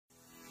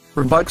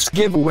Robux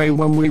giveaway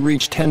when we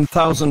reach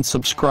 10,000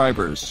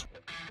 subscribers.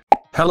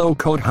 Hello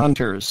code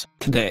hunters,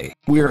 today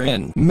we're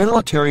in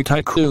Military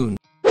Tycoon.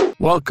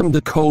 Welcome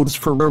to Codes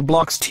for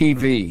Roblox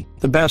TV,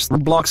 the best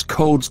Roblox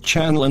codes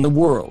channel in the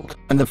world,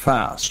 and the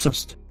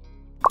fastest.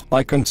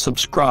 Like and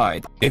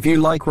subscribe if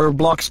you like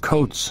Roblox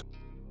codes.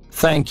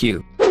 Thank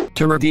you.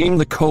 To redeem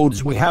the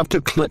codes we have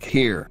to click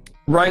here.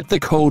 Write the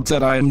codes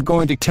that I am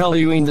going to tell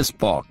you in this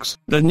box.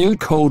 The new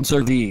codes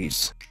are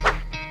these.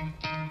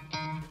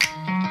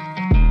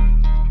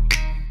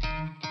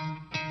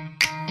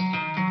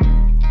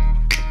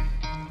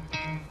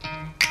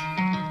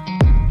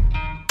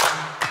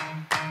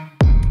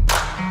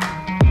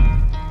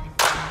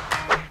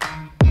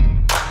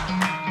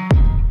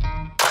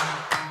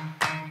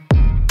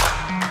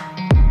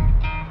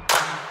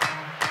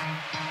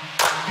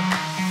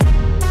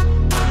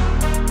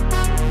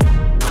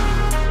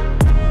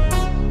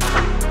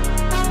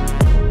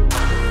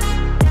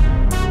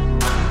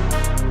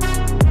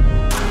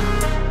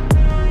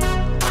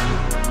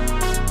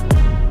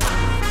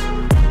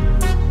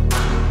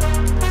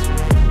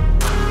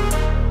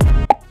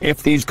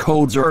 If these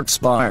codes are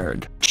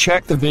expired,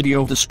 check the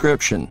video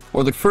description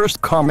or the first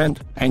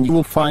comment and you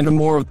will find a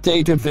more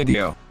updated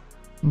video.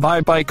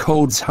 Bye bye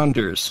codes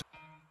hunters.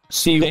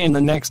 See you in the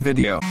next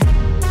video.